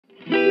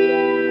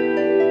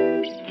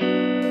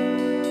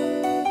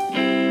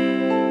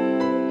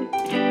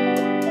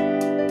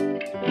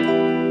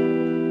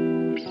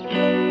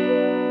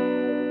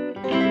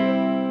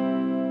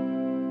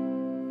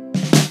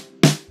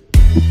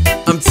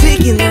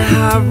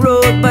high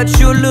road, but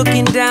you're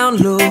looking down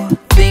low,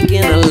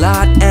 thinking a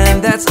lot,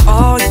 and that's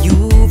all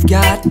you've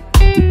got.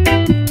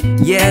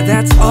 Yeah,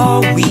 that's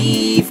all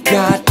we've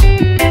got.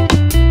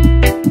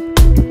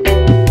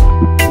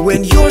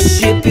 When your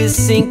ship is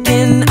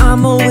sinking,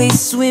 I'm always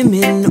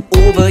swimming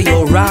over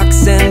your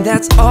rocks, and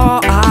that's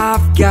all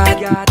I've got.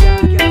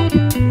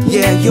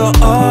 Yeah, you're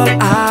all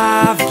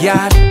I've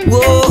got.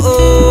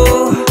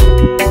 Whoa,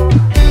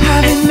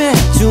 haven't met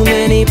too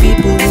many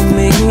people who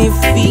make me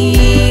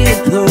feel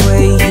the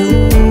way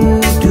you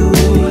do.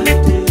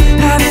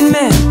 Haven't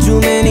met too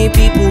many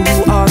people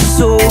who are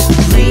so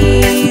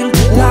real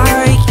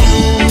like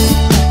you.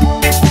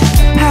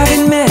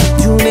 Haven't met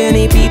too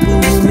many people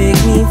who make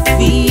me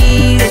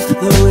feel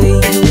the way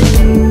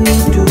you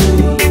do.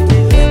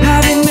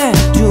 Haven't met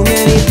too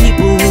many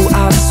people who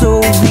are so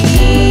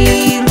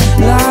real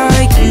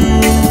like you.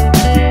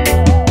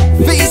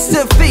 Face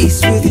to face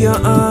with your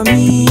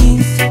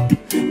armies,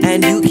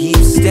 and you keep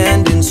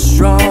standing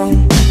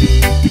strong.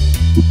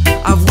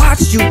 I've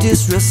watched you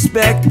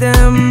disrespect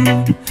them,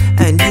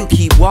 and you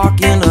keep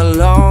walking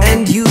along.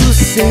 And you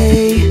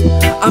say,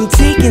 I'm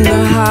taking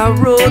the high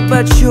road,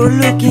 but you're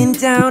looking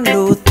down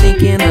low,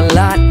 thinking a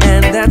lot,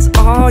 and that's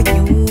all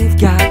you've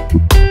got.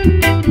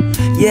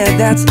 Yeah,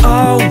 that's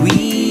all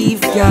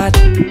we've got.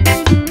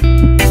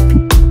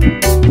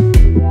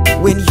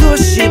 When your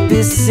ship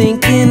is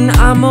sinking,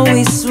 I'm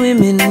always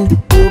swimming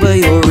over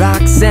your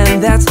rocks,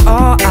 and that's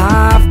all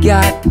I've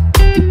got.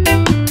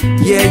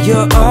 Yeah,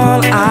 you're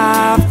all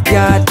I've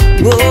got.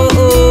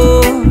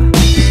 Whoa,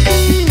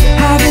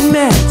 haven't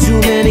met too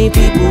many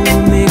people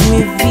who make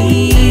me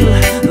feel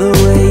the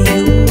way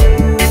you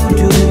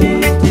do.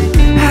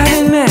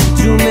 Haven't met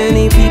too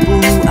many people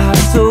who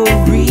are so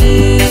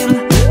real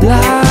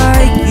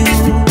like you.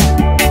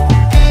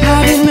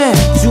 Haven't met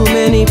too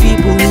many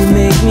people who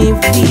make me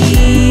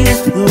feel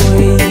the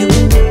way you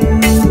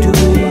do.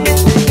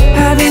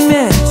 Haven't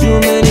met too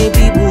many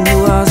people who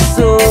are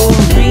so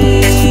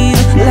real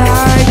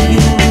like you.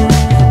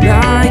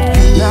 Like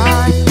you,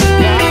 like you,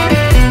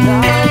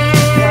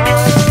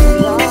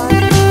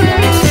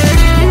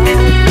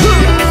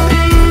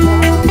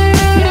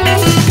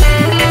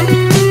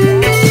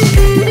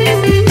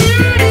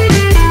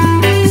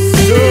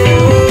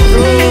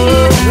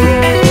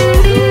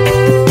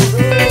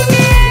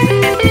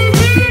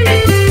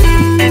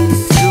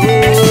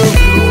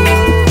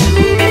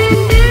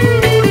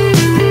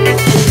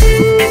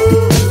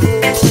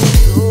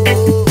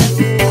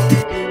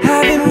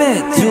 haven't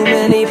met too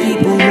many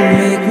people who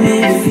make me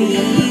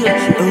feel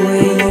the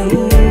way you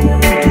do.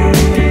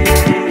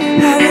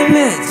 Haven't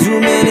met too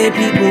many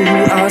people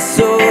who are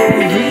so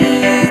real.